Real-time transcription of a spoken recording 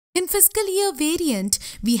fiscal year variant,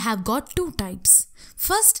 we have got two types.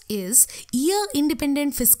 First is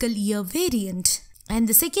year-independent fiscal year variant, and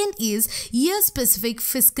the second is year-specific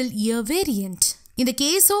fiscal year variant. In the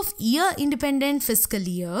case of year-independent fiscal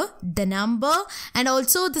year, the number and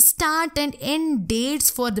also the start and end dates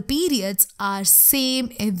for the periods are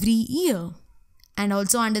same every year. And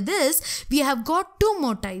also under this, we have got two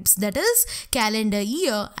more types, that is calendar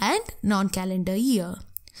year and non-calendar year.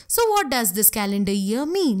 So what does this calendar year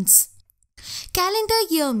means? Calendar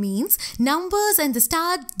year means numbers and the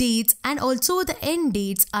start dates and also the end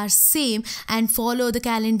dates are same and follow the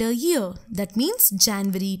calendar year. That means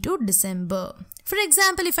January to December. For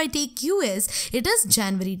example, if I take US, it is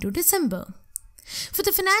January to December. For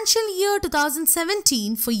the financial year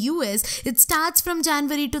 2017 for US, it starts from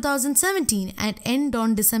January 2017 and end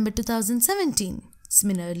on December 2017.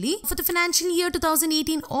 Similarly, for the financial year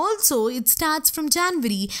 2018 also, it starts from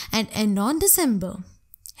January and end on December.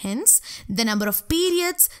 Hence, the number of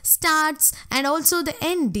periods, starts and also the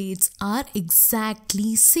end dates are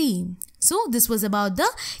exactly same. So, this was about the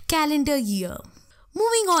calendar year.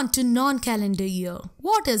 Moving on to non-calendar year.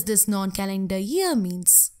 What does this non-calendar year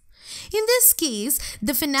means? In this case,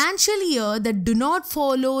 the financial year that do not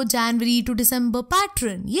follow January to December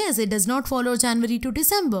pattern. Yes, it does not follow January to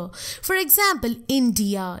December. For example,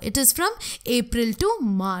 India, it is from April to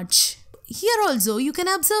March. Here also, you can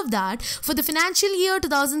observe that for the financial year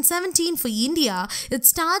 2017 for India, it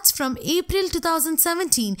starts from April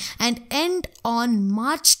 2017 and end on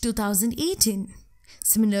March 2018.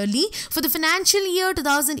 Similarly, for the financial year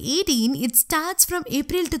 2018, it starts from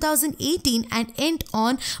April 2018 and end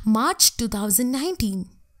on March 2019.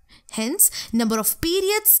 Hence, number of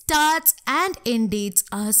periods, starts and end dates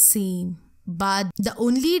are same. But the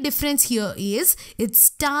only difference here is its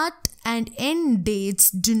start and end dates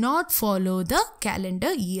do not follow the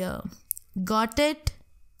calendar year. Got it?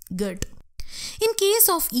 Good. In case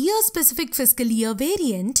of year-specific fiscal year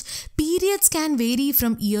variant, periods can vary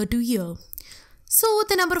from year to year. So,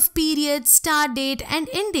 the number of periods, start date and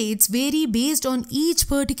end dates vary based on each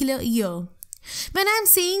particular year. When I am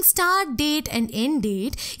saying start date and end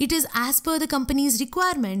date, it is as per the company's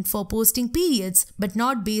requirement for posting periods but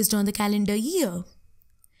not based on the calendar year.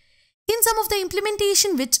 In some of the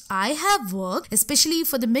implementation which I have worked, especially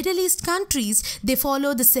for the Middle East countries, they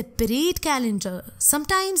follow the separate calendar,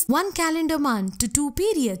 sometimes one calendar month to 2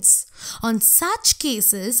 periods. On such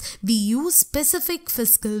cases, we use specific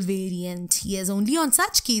fiscal variant. Yes, only on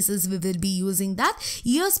such cases we will be using that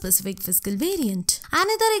year-specific fiscal variant.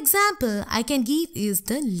 Another example I can give is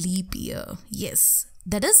the leap year. Yes,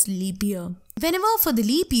 that is leap year. Whenever for the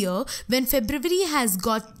leap year, when February has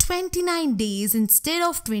got 29 days instead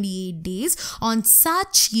of 28 days, on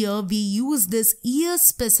such year we use this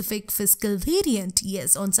year-specific fiscal variant.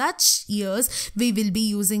 Yes, on such years we will be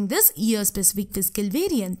using this year-specific fiscal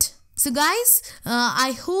variant. So guys,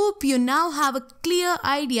 I hope you now have a clear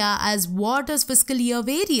idea as what is fiscal year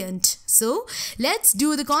variant. So let's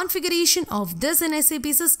do the configuration of this in SAP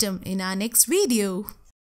system in our next video.